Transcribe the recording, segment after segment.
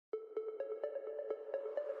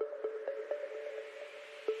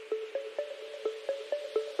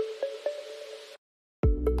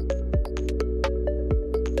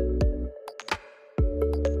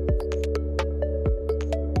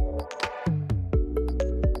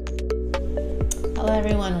Hello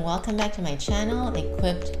everyone, welcome back to my channel,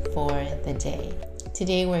 Equipped for the Day.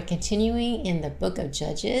 Today we're continuing in the book of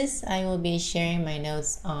Judges. I will be sharing my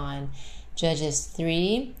notes on Judges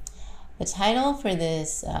 3. The title for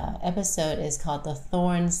this episode is called The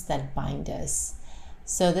Thorns That Bind Us.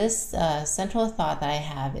 So this central thought that I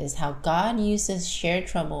have is how God uses shared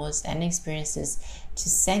troubles and experiences to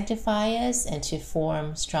sanctify us and to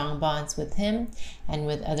form strong bonds with Him and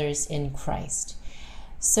with others in Christ.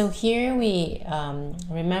 So here we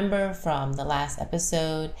remember from the last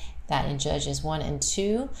episode that in Judges 1 and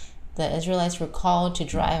 2, the Israelites were called to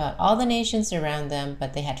drive out all the nations around them,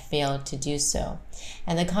 but they had failed to do so.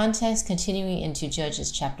 And the context continuing into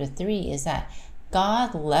Judges chapter 3 is that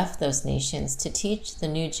God left those nations to teach the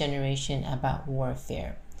new generation about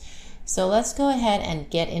warfare. So let's go ahead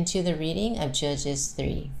and get into the reading of Judges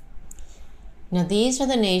 3. Now these are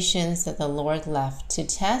the nations that the Lord left to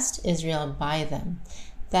test Israel by them.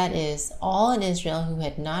 That is, all in Israel who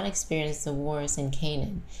had not experienced the wars in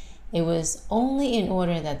Canaan. It was only in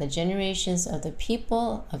order that the generations of the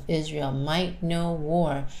people of Israel might know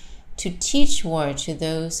war, to teach war to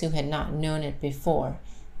those who had not known it before.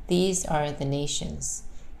 These are the nations: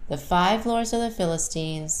 the 5 lords of the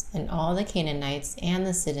Philistines, and all the Canaanites and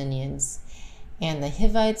the Sidonians, and the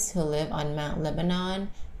Hivites who live on Mount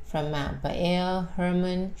Lebanon, from Mount Baal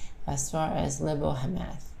Hermon as far as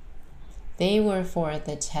Lebo-Hamath. They were for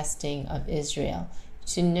the testing of Israel,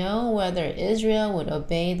 to know whether Israel would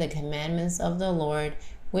obey the commandments of the Lord,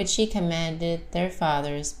 which He commanded their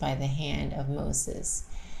fathers by the hand of Moses.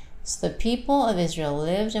 So the people of Israel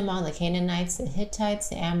lived among the Canaanites, the Hittites,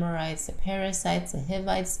 the Amorites, the Perizzites, the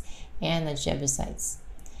Hivites, and the Jebusites.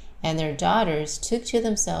 And their daughters took to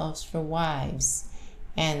themselves for wives,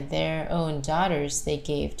 and their own daughters they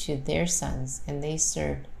gave to their sons, and they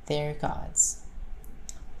served their gods.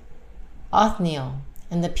 Othniel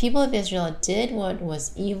and the people of Israel did what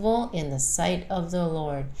was evil in the sight of the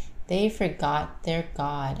Lord. They forgot their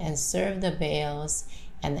God and served the Baals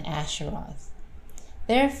and the Asheroth.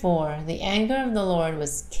 Therefore the anger of the Lord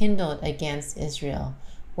was kindled against Israel,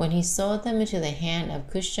 when He sold them into the hand of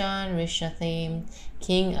Cushan-Rishathaim,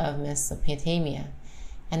 king of Mesopotamia.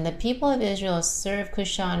 And the people of Israel served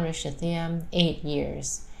Cushan-Rishathaim 8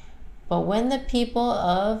 years. But when the people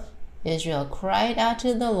of Israel cried out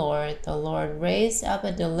to the Lord raised up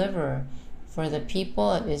a deliverer for the people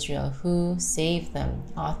of Israel, who saved them,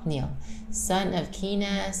 Othniel, son of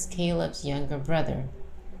Kenaz, Caleb's younger brother.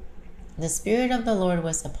 The Spirit of the Lord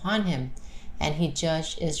was upon him, and he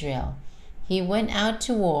judged Israel. He went out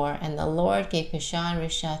to war, and the Lord gave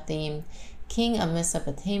Cushan-Rishathaim, king of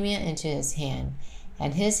Mesopotamia, into his hand,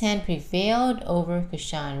 and his hand prevailed over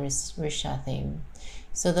Cushan-Rishathaim.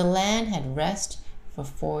 So the land had rest for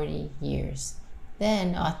 40 years.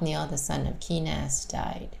 Then Othniel the son of Kenaz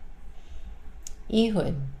died.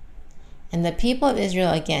 Ehud. And the people of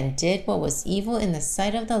Israel again did what was evil in the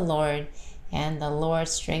sight of the Lord, and the Lord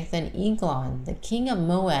strengthened Eglon, the king of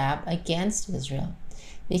Moab, against Israel.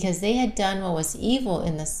 Because they had done what was evil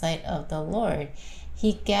in the sight of the Lord,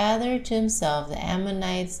 He gathered to Himself the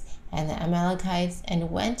Ammonites and the Amalekites, and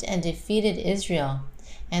went and defeated Israel,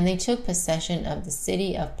 and they took possession of the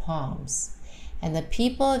city of palms. And the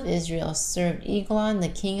people of Israel served Eglon, the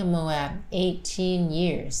king of Moab, 18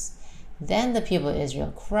 years. Then the people of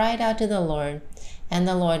Israel cried out to the Lord, and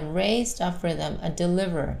the Lord raised up for them a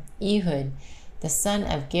deliverer, Ehud, the son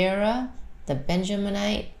of Gera, the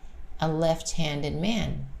Benjaminite, a left-handed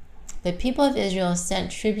man. The people of Israel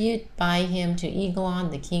sent tribute by him to Eglon,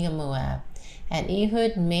 the king of Moab. And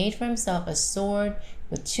Ehud made for himself a sword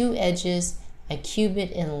with 2 edges, a cubit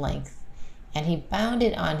in length. And he bound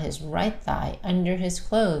it on his right thigh under his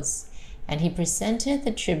clothes. And he presented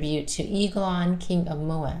the tribute to Eglon, king of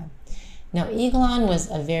Moab. Now Eglon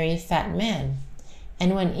was a very fat man.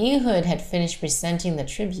 And when Ehud had finished presenting the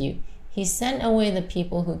tribute, he sent away the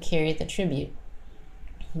people who carried the tribute.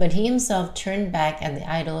 But he himself turned back at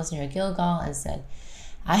the idols near Gilgal and said,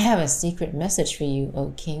 "I have a secret message for you,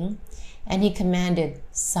 O king." And he commanded,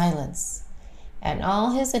 "Silence." And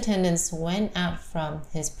all his attendants went out from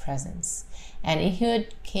his presence. And Ehud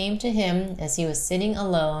came to him as he was sitting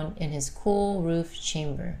alone in his cool roof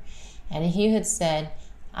chamber. And Ehud said,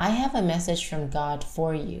 "I have a message from God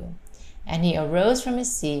for you." And he arose from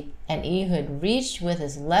his seat, and Ehud reached with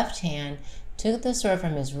his left hand, took the sword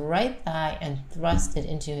from his right thigh, and thrust it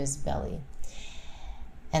into his belly.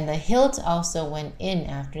 And the hilt also went in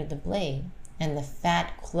after the blade, and the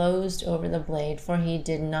fat closed over the blade, for he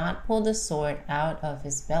did not pull the sword out of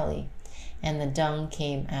his belly, and the dung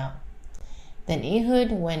came out. Then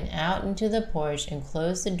Ehud went out into the porch and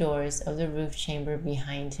closed the doors of the roof chamber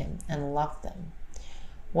behind him and locked them.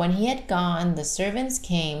 When he had gone, the servants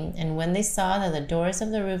came, and when they saw that the doors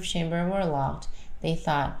of the roof chamber were locked, they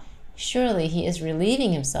thought, "Surely he is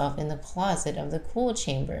relieving himself in the closet of the cool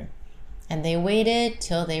chamber." And they waited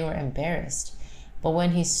till they were embarrassed. But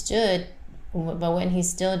when he still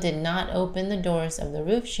did not open the doors of the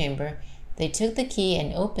roof chamber, they took the key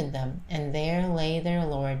and opened them, and there lay their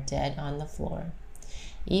Lord dead on the floor.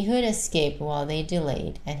 Ehud escaped while they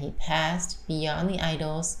delayed, and he passed beyond the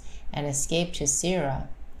idols and escaped to Seirah.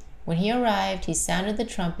 When he arrived, he sounded the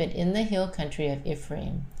trumpet in the hill country of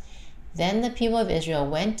Ephraim. Then the people of Israel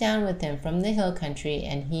went down with him from the hill country,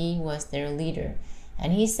 and he was their leader.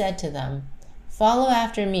 And he said to them, "Follow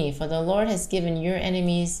after me, for the Lord has given your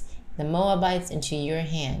enemies, the Moabites, into your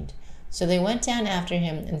hand." So they went down after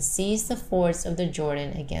him and seized the fords of the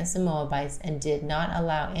Jordan against the Moabites, and did not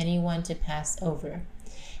allow anyone to pass over.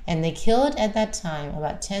 And they killed at that time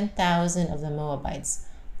about 10,000 of the Moabites,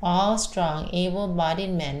 all strong, able-bodied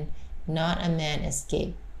men, not a man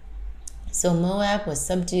escaped. So Moab was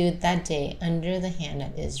subdued that day under the hand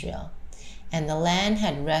of Israel, and the land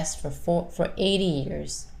had rest for 80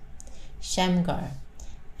 years. Shamgar.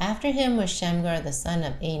 After him was Shamgar the son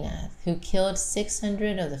of Anath, who killed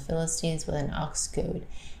 600 of the Philistines with an ox goad,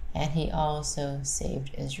 and he also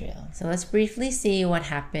saved Israel. So let's briefly see what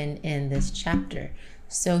happened in this chapter.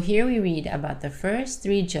 So here we read about the first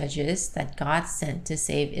 3 judges that God sent to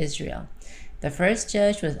save Israel. The first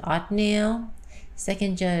judge was Othniel.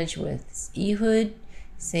 Second judge was Ehud,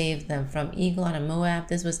 saved them from Eglon and Moab.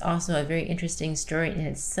 This was also a very interesting story in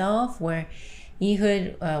itself, where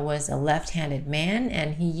Ehud was a left-handed man,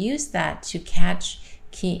 and he used that to catch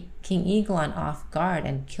King Eglon off guard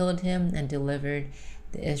and killed him and delivered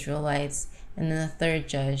the Israelites. And then the third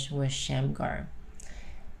judge was Shamgar.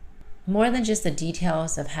 More than just the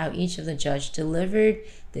details of how each of the judges delivered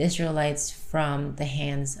the Israelites from the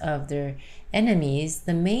hands of their enemies,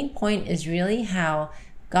 the main point is really how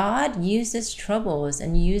God uses troubles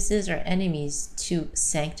and uses our enemies to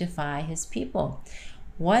sanctify his people.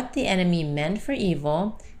 What the enemy meant for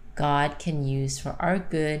evil, God can use for our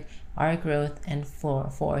good, our growth, and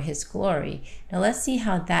for his glory. Now let's see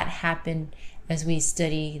how that happened as we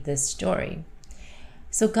study this story.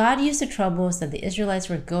 So God used the troubles that the Israelites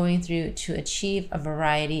were going through to achieve a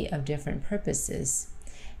variety of different purposes.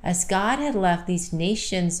 As God had left these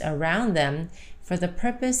nations around them for the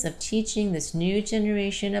purpose of teaching this new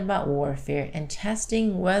generation about warfare and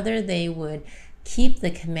testing whether they would keep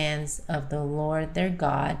the commands of the Lord their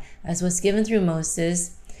God, as was given through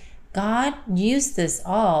Moses, God used this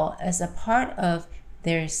all as a part of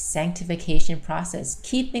their sanctification process,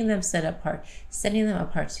 keeping them set apart, setting them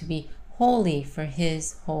apart to be holy for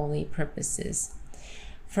his holy purposes.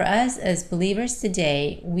 For us as believers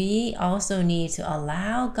today, we also need to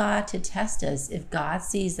allow God to test us if God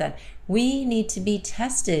sees that we need to be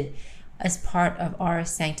tested as part of our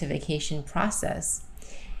sanctification process.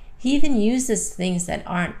 He even uses things that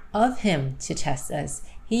aren't of him to test us.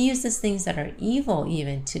 He uses things that are evil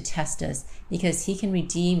even to test us, because he can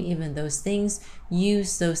redeem even those things,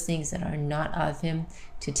 use those things that are not of him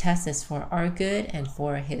to test us for our good and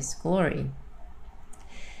for his glory.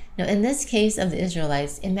 Now, in this case of the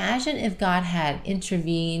Israelites, imagine if God had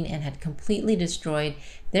intervened and had completely destroyed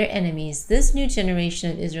their enemies. This new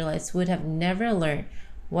generation of Israelites would have never learned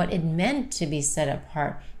what it meant to be set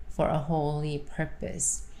apart for a holy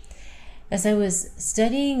purpose. As I was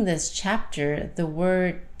studying this chapter, the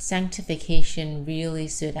word sanctification really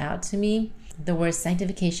stood out to me. The word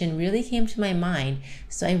sanctification really came to my mind,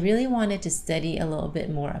 so I really wanted to study a little bit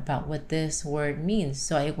more about what this word means.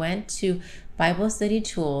 So I went to Bible Study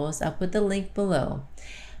Tools. I'll put the link below.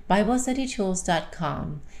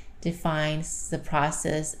 BibleStudyTools.com defines the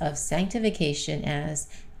process of sanctification as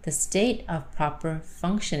the state of proper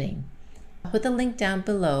functioning. I'll put the link down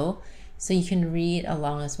below so you can read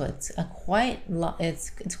along as well. It's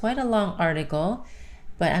quite a long article,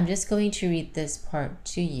 but I'm just going to read this part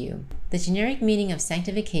to you. The generic meaning of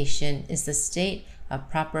sanctification is the state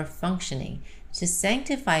of proper functioning. To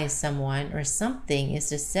sanctify someone or something is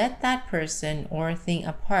to set that person or thing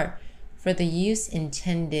apart for the use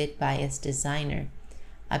intended by its designer.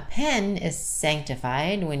 A pen is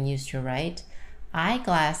sanctified when used to write.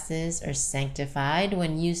 Eyeglasses are sanctified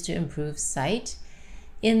when used to improve sight.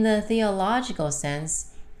 In the theological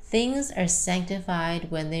sense, things are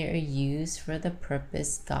sanctified when they are used for the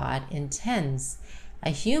purpose God intends.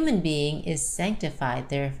 A human being is sanctified,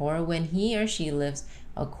 therefore, when he or she lives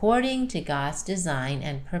according to God's design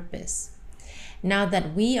and purpose. Now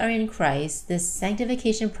that we are in Christ, this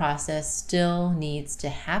sanctification process still needs to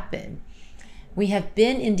happen. We have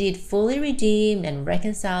been indeed fully redeemed and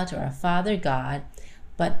reconciled to our Father God,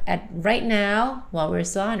 But right now, while we're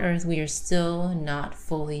still on earth, we are still not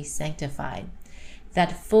fully sanctified.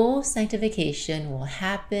 That full sanctification will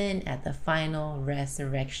happen at the final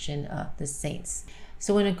resurrection of the saints.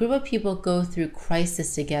 So when a group of people go through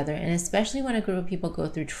crisis together, and especially when a group of people go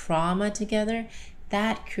through trauma together,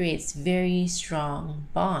 that creates very strong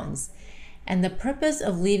bonds. And the purpose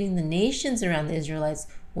of leaving the nations around the Israelites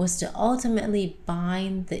was to ultimately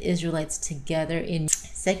bind the Israelites together in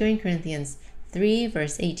 2 Corinthians 3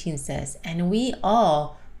 verse 18 says, "And we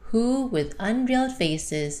all who with unveiled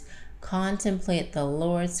faces contemplate the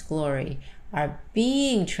Lord's glory are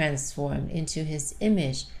being transformed into his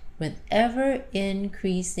image with ever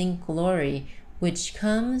increasing glory, which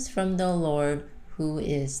comes from the Lord who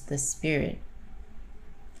is the Spirit."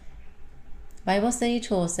 Bible Study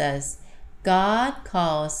Tool says, God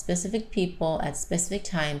calls specific people at specific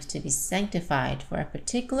times to be sanctified for a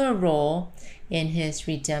particular role in his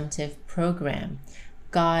redemptive program.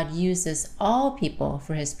 God uses all people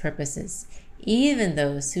for his purposes, even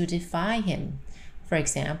those who defy him. For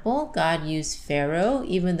example, God used Pharaoh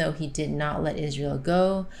even though he did not let Israel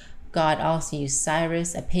go. God also used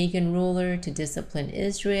Cyrus, a pagan ruler, to discipline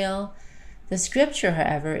Israel. The scripture,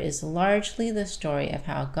 however, is largely the story of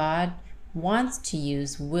how God wants to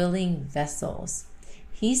use willing vessels.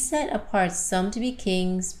 He set apart some to be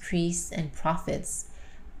kings, priests, and prophets.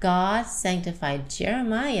 God sanctified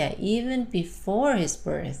Jeremiah even before his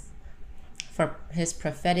birth for his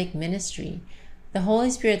prophetic ministry. The Holy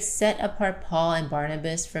Spirit set apart Paul and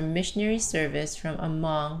Barnabas for missionary service from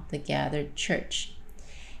among the gathered church.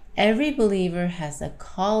 Every believer has a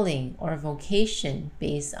calling or vocation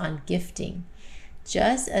based on gifting.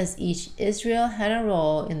 Just as each Israel had a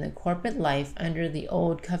role in the corporate life under the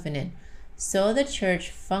Old Covenant, so the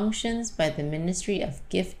church functions by the ministry of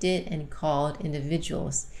gifted and called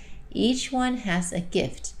individuals. Each one has a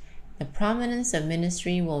gift. The prominence of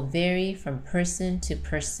ministry will vary from person to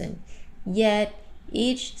person, yet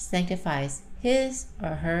each sanctifies his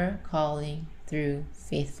or her calling through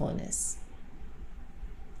faithfulness.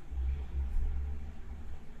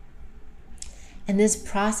 And this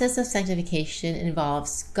process of sanctification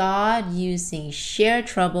involves God using shared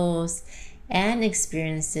troubles and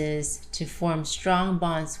experiences to form strong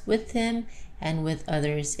bonds with him and with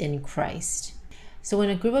others in Christ. So when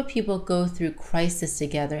a group of people go through crisis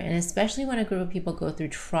together, and especially when a group of people go through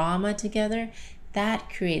trauma together, that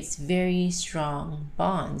creates very strong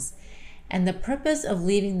bonds. And the purpose of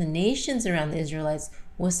leaving the nations around the Israelites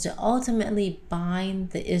was to ultimately bind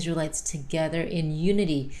the Israelites together in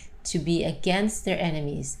unity, to be against their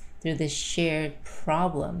enemies through this shared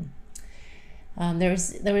problem. There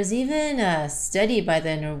was even a study by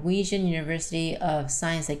the Norwegian University of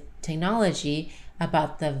Science and Technology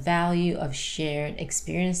about the value of shared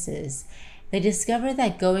experiences. They discovered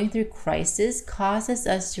that going through crisis causes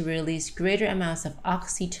us to release greater amounts of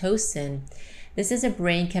oxytocin. This is a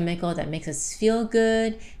brain chemical that makes us feel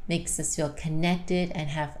good, makes us feel connected, and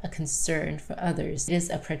have a concern for others. It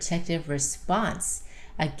is a protective response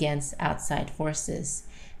against outside forces.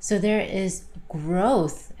 So there is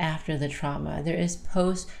growth after the trauma. There is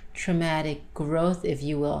post-traumatic growth, if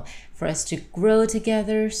you will, for us to grow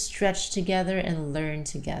together, stretch together, and learn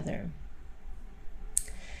together.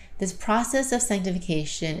 This process of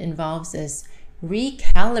sanctification involves us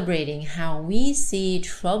recalibrating how we see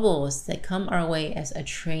troubles that come our way as a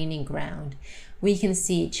training ground. We can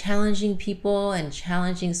see challenging people and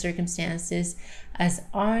challenging circumstances as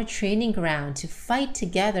our training ground to fight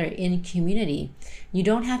together in community. You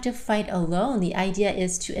don't have to fight alone. The idea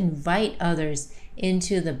is to invite others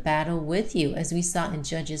into the battle with you. As we saw in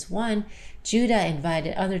Judges 1, Judah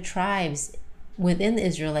invited other tribes within the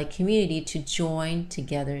Israelite community to join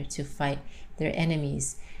together to fight their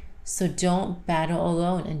enemies. So don't battle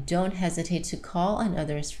alone, and don't hesitate to call on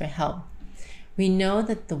others for help. We know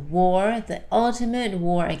that the ultimate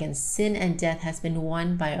war against sin and death has been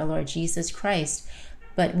won by our Lord Jesus Christ,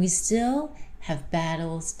 but we still have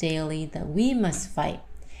battles daily that we must fight.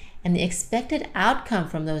 And the expected outcome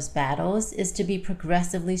from those battles is to be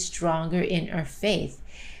progressively stronger in our faith.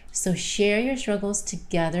 So share your struggles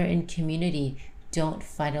together in community. Don't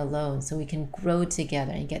fight alone, so we can grow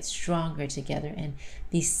together and get stronger together and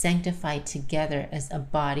be sanctified together as a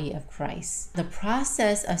body of Christ. The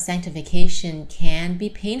process of sanctification can be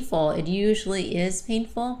painful. It usually is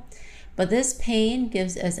painful, but this pain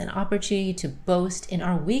gives us an opportunity to boast in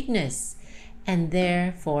our weakness and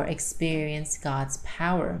therefore experience God's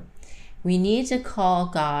power. We need to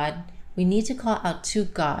call out to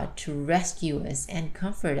God to rescue us and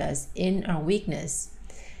comfort us in our weakness.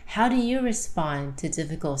 How do you respond to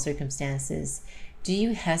difficult circumstances? Do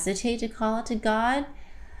you hesitate to call out to God?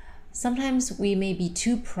 Sometimes we may be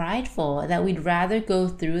too prideful that we'd rather go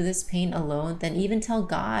through this pain alone than even tell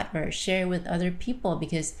God or share with other people,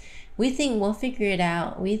 because we think we'll figure it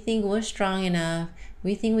out. We think we're strong enough.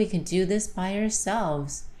 We think we can do this by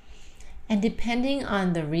ourselves. And depending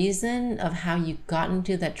on the reason of how you got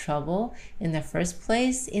into that trouble in the first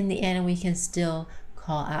place, in the end, we can still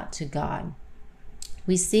call out to God.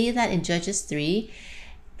 We see that in Judges 3,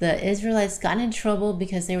 the Israelites got in trouble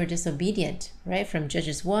because they were disobedient, right? From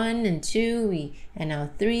Judges 1 and 2, and now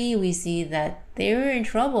 3, we see that they were in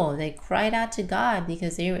trouble. They cried out to God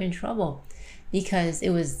because they were in trouble, because it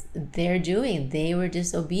was their doing. They were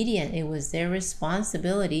disobedient. It was their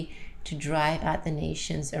responsibility to drive out the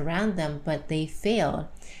nations around them, but they failed.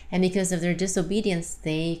 And because of their disobedience,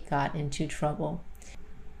 they got into trouble.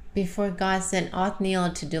 Before God sent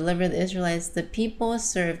Othniel to deliver the Israelites, the people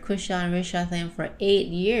served Cushan-Rishathaim for 8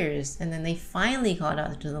 years, and then they finally called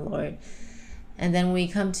out to the Lord. And then we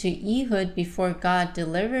come to Ehud. Before God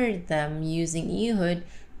delivered them using Ehud,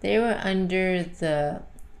 they were under the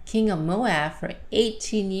king of Moab for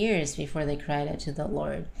 18 years before they cried out to the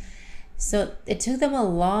Lord. So it took them a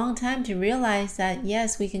long time to realize that,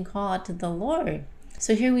 yes, we can call out to the Lord.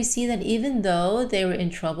 So here we see that even though they were in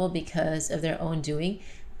trouble because of their own doing,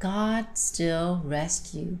 God still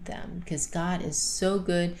rescued them, because God is so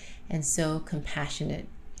good and so compassionate.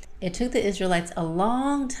 It took the Israelites a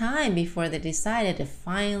long time before they decided to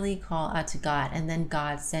finally call out to God, and then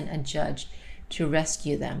God sent a judge to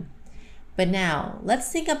rescue them. But now,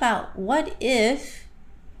 let's think about, what if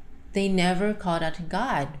they never called out to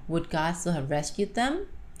God? Would God still have rescued them?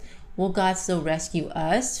 Will God still rescue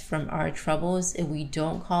us from our troubles if we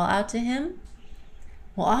don't call out to Him?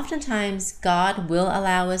 Well, oftentimes God will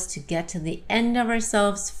allow us to get to the end of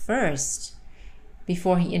ourselves first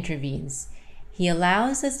before He intervenes. He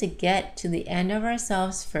allows us to get to the end of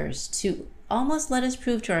ourselves first, to almost let us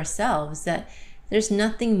prove to ourselves that there's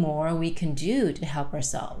nothing more we can do to help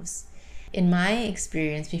ourselves. In my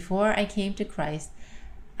experience, before I came to Christ,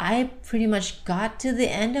 I pretty much got to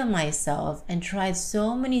the end of myself and tried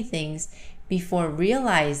so many things before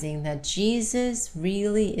realizing that Jesus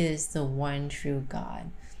really is the one true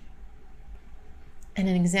God. And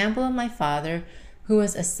an example of my father, who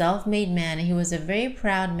was a self-made man, and he was a very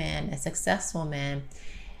proud man, a successful man.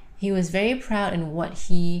 He was very proud in what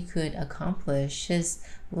he could accomplish. His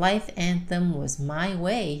life anthem was my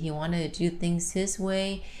way. He wanted to do things his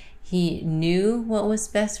way. He knew what was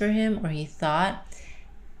best for him, or he thought.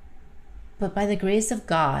 But by the grace of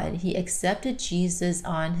God, he accepted Jesus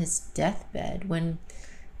on his deathbed when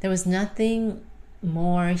there was nothing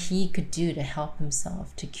more he could do to help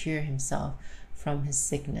himself, to cure himself from his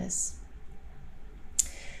sickness.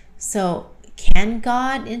 So, can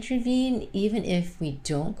God intervene even if we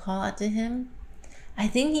don't call out to Him? I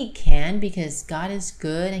think He can, because God is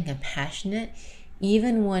good and compassionate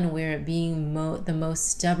even when we're being the most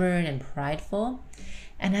stubborn and prideful.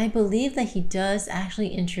 And I believe that He does actually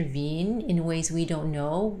intervene in ways we don't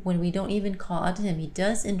know. When we don't even call out to Him, He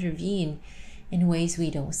does intervene in ways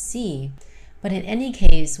we don't see. But in any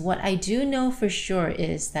case, what I do know for sure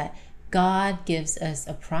is that God gives us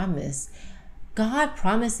a promise. God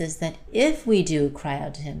promises that if we do cry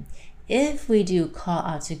out to Him, if we do call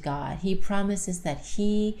out to God, He promises that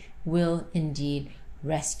He will indeed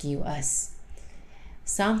rescue us.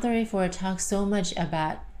 Psalm 34 talks so much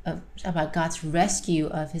about God's rescue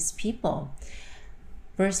of His people.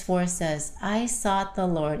 Verse 4 says, I sought the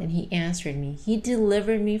Lord and He answered me. He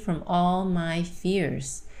delivered me from all my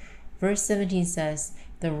fears. Verse 17 says,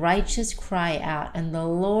 the righteous cry out and the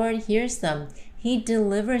Lord hears them. He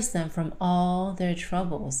delivers them from all their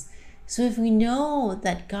troubles. So if we know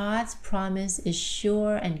that God's promise is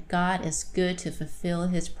sure and God is good to fulfill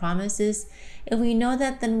His promises, if we know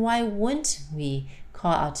that, then why wouldn't we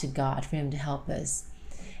call out to God for Him to help us?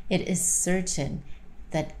 It is certain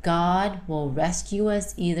that God will rescue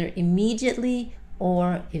us either immediately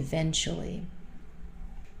or eventually.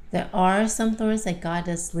 There are some thorns that God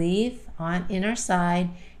does leave in our side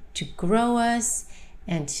to grow us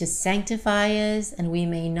and to sanctify us, and we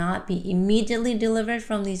may not be immediately delivered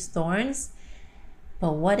from these thorns.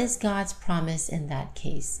 But what is God's promise in that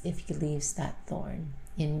case if He leaves that thorn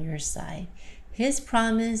in your side? His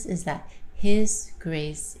promise is that His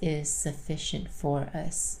grace is sufficient for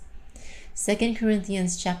us. 2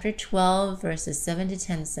 Corinthians chapter 12, verses 7 to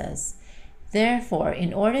 10 says, therefore,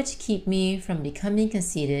 in order to keep me from becoming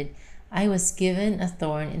conceited, I was given a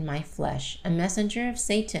thorn in my flesh, a messenger of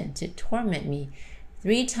Satan to torment me.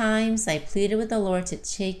 3 times I pleaded with the Lord to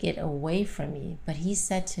take it away from me, but He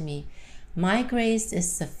said to me, my grace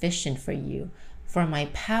is sufficient for you, for my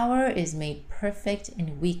power is made perfect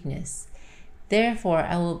in weakness. Therefore,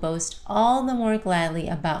 I will boast all the more gladly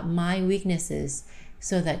about my weaknesses,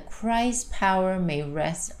 so that Christ's power may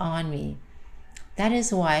rest on me. That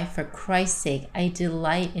is why, for Christ's sake, I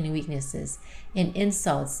delight in weaknesses, in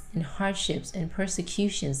insults, in hardships, in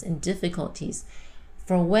persecutions, in difficulties.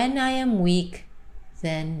 For when I am weak,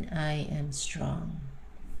 then I am strong.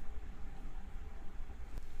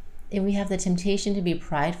 If we have the temptation to be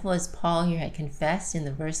prideful, as Paul here had confessed in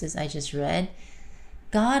the verses I just read,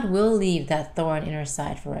 God will leave that thorn in our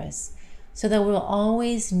side for us, so that we'll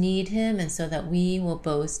always need him, and so that we will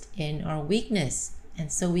boast in our weakness,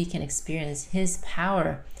 and so we can experience his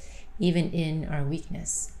power even in our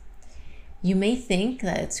weakness. You may think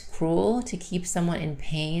that it's cruel to keep someone in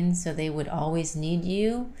pain so they would always need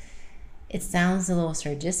you. It sounds a little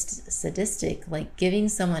sadistic, like giving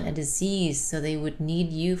someone a disease so they would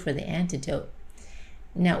need you for the antidote.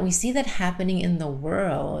 Now, we see that happening in the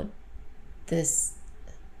world, this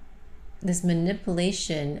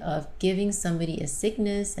manipulation of giving somebody a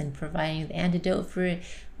sickness and providing the antidote for it.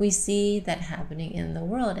 We see that happening in the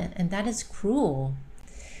world, and that is cruel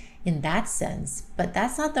in that sense. But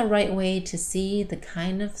that's not the right way to see the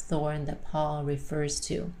kind of thorn that Paul refers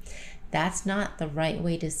to. That's not the right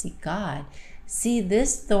way to see God. See,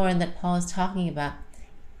 this thorn that Paul is talking about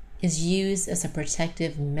is used as a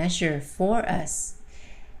protective measure for us.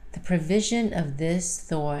 The provision of this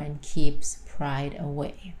thorn keeps pride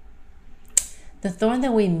away. The thorn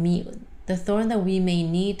that we may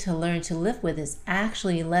need to learn to live with is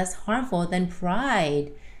actually less harmful than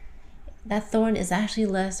pride. That thorn is actually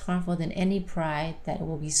less harmful than any pride that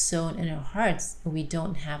will be sown in our hearts if we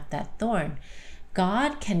don't have that thorn.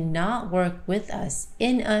 God cannot work with us,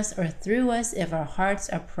 in us, or through us if our hearts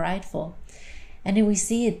are prideful. And if we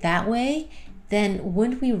see it that way, then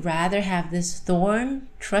wouldn't we rather have this thorn,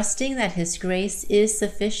 trusting that his grace is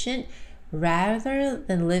sufficient, rather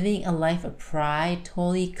than living a life of pride,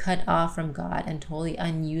 totally cut off from God and totally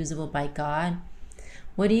unusable by God?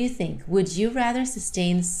 What do you think? Would you rather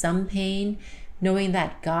sustain some pain, knowing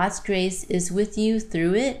that God's grace is with you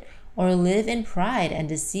through it, or live in pride and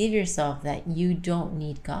deceive yourself that you don't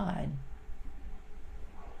need God?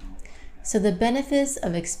 So the benefits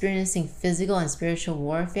of experiencing physical and spiritual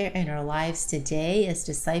warfare in our lives today as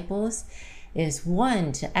disciples is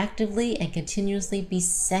 1, to actively and continuously be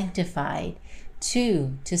sanctified,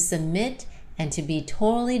 2, to submit and to be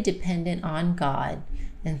totally dependent on God,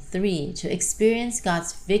 and 3, to experience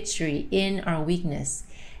God's victory in our weakness,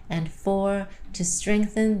 and 4, to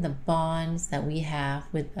strengthen the bonds that we have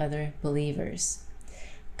with other believers.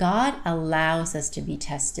 God allows us to be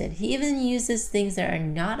tested. He even uses things that are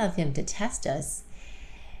not of him to test us.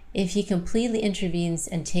 If he completely intervenes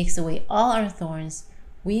and takes away all our thorns,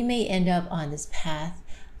 we may end up on this path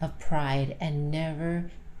of pride and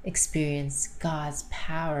never experience God's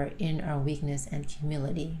power in our weakness and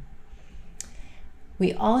humility.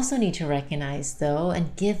 We also need to recognize, though,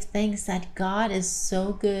 and give thanks that God is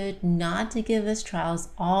so good not to give us trials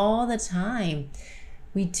all the time.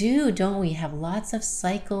 We do, don't we, have lots of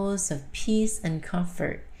cycles of peace and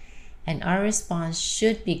comfort, and our response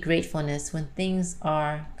should be gratefulness when things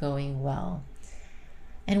are going well.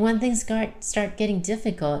 And when things start getting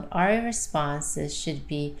difficult, our responses should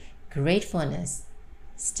be gratefulness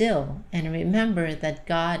still, and remember that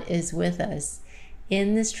God is with us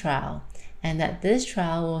in this trial, and that this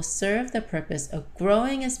trial will serve the purpose of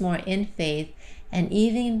growing us more in faith and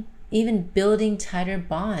even building tighter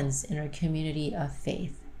bonds in our community of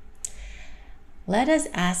faith. Let us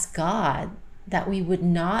ask God that we would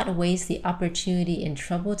not waste the opportunity in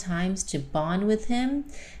troubled times to bond with him,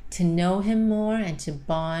 to know him more, and to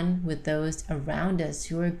bond with those around us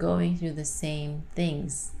who are going through the same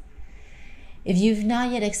things. If you've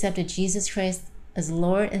not yet accepted Jesus Christ as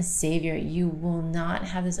Lord and Savior, you will not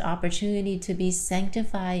have this opportunity to be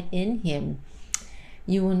sanctified in him.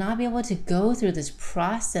 You will not be able to go through this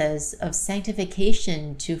process of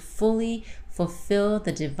sanctification to fully fulfill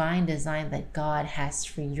the divine design that God has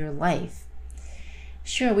for your life.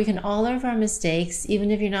 Sure, we can all learn from our mistakes. Even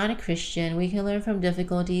if you're not a Christian, we can learn from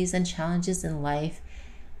difficulties and challenges in life.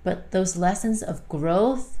 But those lessons of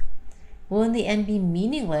growth will in the end be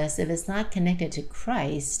meaningless if it's not connected to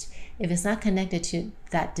Christ, if it's not connected to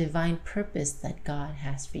that divine purpose that God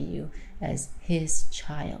has for you as his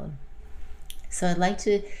child. So I'd like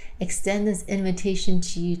to extend this invitation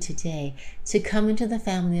to you today to come into the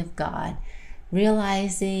family of God,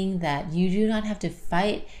 realizing that you do not have to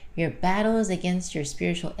fight your battles against your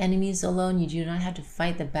spiritual enemies alone. You do not have to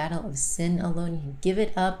fight the battle of sin alone. You can give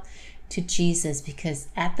it up to Jesus, because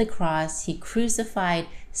at the cross, he crucified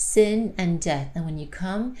sin and death. And when you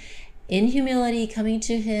come in humility, coming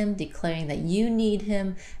to Him, declaring that you need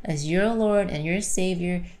Him as your Lord and your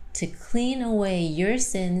Savior to clean away your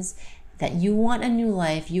sins, that you want a new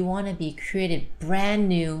life, you want to be created brand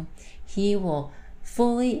new, He will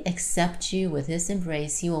fully accept you with His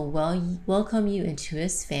embrace. He will welcome you into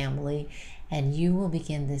His family, and you will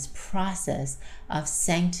begin this process of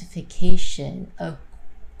sanctification, of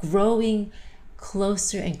growing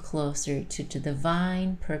closer and closer to the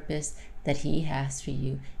divine purpose that He has for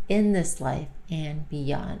you in this life and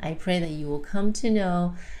beyond. I pray that you will come to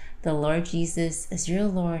know the Lord Jesus as your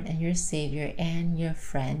Lord and your Savior and your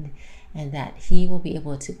friend, and that He will be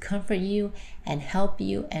able to comfort you and help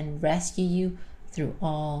you and rescue you through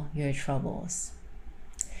all your troubles.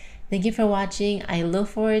 Thank you for watching. I look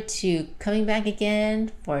forward to coming back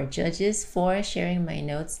again for Judges 4, sharing my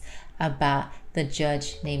notes about the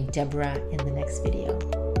judge named Deborah in the next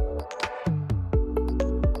video.